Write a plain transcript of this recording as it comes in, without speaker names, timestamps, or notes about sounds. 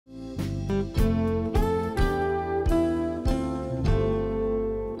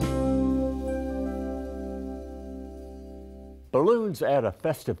Balloons add a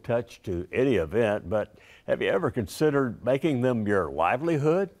festive touch to any event, but have you ever considered making them your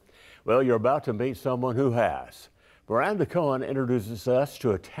livelihood? Well, you're about to meet someone who has. Miranda Cohen introduces us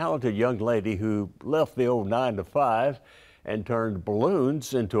to a talented young lady who left the old 9-to-5 and turned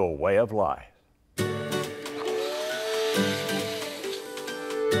balloons into a way of life.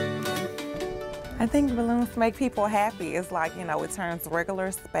 I think balloons make people happy. It's like, you know, it turns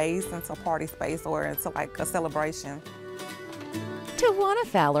regular space into party space or into like a celebration. Tiwana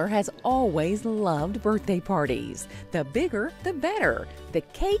Fowler has always loved birthday parties. The bigger, the better. The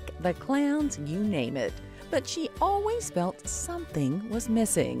cake, the clowns, you name it. But she always felt something was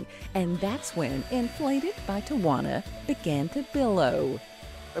missing. And that's when Inflated by Tiwana began to billow.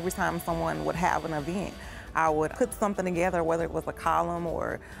 Every time someone would have an event, I would put something together, whether it was a column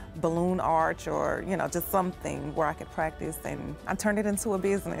or balloon arch or, you know, just something where I could practice. And I turned it into a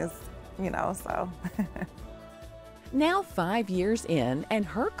business, you know, so. Now 5 years in, and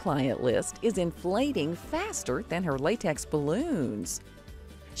her client list is inflating faster than her latex balloons.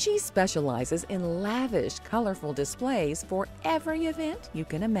 She specializes in lavish, colorful displays for every event you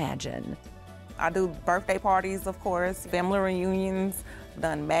can imagine. I do birthday parties, of course, family reunions, I've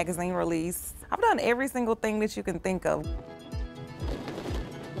done magazine release. I've done every single thing that you can think of.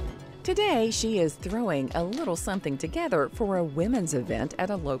 Today, she is throwing a little something together for a women's event at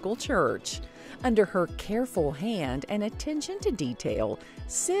a local church. Under her careful hand and attention to detail,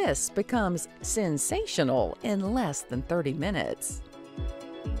 Sis becomes sensational in less than 30 minutes.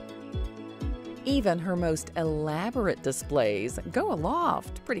 Even her most elaborate displays go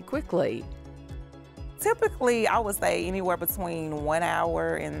aloft pretty quickly. Typically, I would say anywhere between 1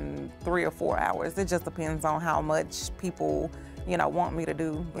 hour and 3 or 4 hours. It just depends on how much people, you know, want me to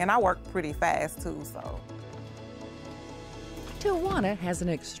do. And I work pretty fast too, so. Tiwana has an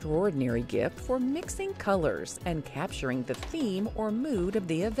extraordinary gift for mixing colors and capturing the theme or mood of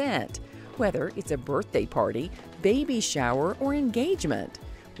the event, whether it's a birthday party, baby shower, or engagement.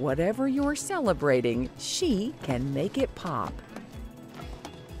 Whatever you're celebrating, she can make it pop.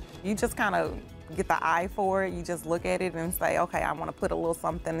 You just kind of get the eye for it. You just look at it and say, okay, I want to put a little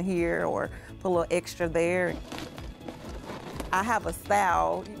something here or put a little extra there. I have a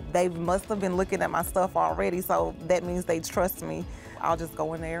style. They must have been looking at my stuff already, so that means they trust me. I'll just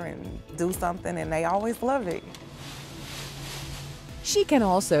go in there and do something, and they always love it. She can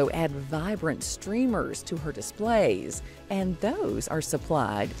also add vibrant streamers to her displays, and those are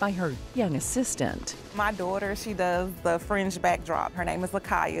supplied by her young assistant. My daughter, she does the fringe backdrop. Her name is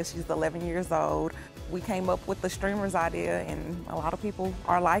Lakaya. She's 11 years old. We came up with the streamers idea, and a lot of people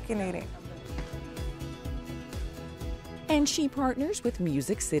are liking it. And she partners with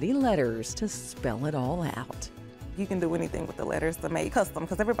Music City Letters to spell it all out. You can do anything with the letters to make custom,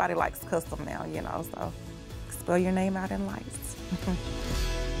 because everybody likes custom now, you know, so spell your name out in lights.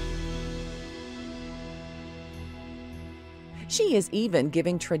 She is even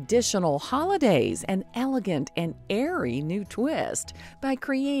giving traditional holidays an elegant and airy new twist by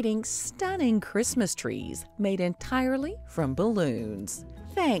creating stunning Christmas trees made entirely from balloons,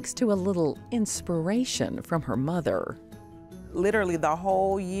 thanks to a little inspiration from her mother. Literally the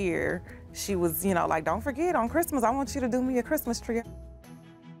whole year, she was, you know, like, don't forget, on Christmas, I want you to do me a Christmas tree.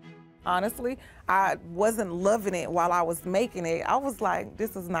 Honestly, I wasn't loving it while I was making it. I was like,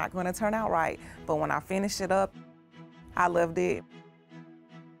 this is not going to turn out right. But when I finished it up, I loved it.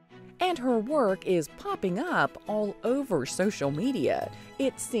 And her work is popping up all over social media.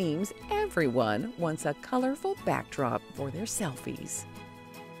 It seems everyone wants a colorful backdrop for their selfies.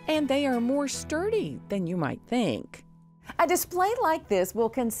 And they are more sturdy than you might think. A display like this will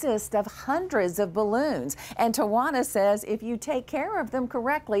consist of hundreds of balloons, and Tiwana says if you take care of them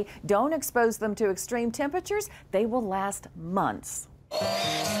correctly, don't expose them to extreme temperatures, they will last months.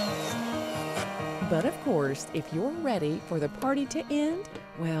 But of course, if you're ready for the party to end,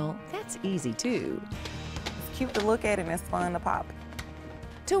 well, that's easy too. It's cute to look at and it's fun to pop.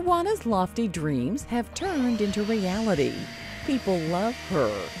 Tiwana's lofty dreams have turned into reality. People love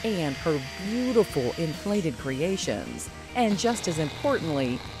her and her beautiful inflated creations. And just as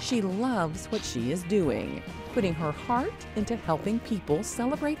importantly, she loves what she is doing, putting her heart into helping people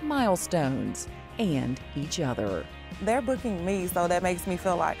celebrate milestones and each other. They're booking me, so that makes me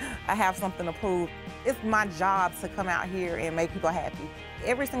feel like I have something to prove. It's my job to come out here and make people happy.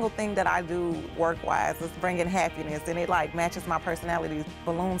 Every single thing that I do work-wise is bringing happiness, and it like matches my personality.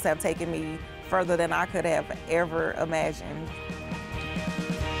 Balloons have taken me further than I could have ever imagined.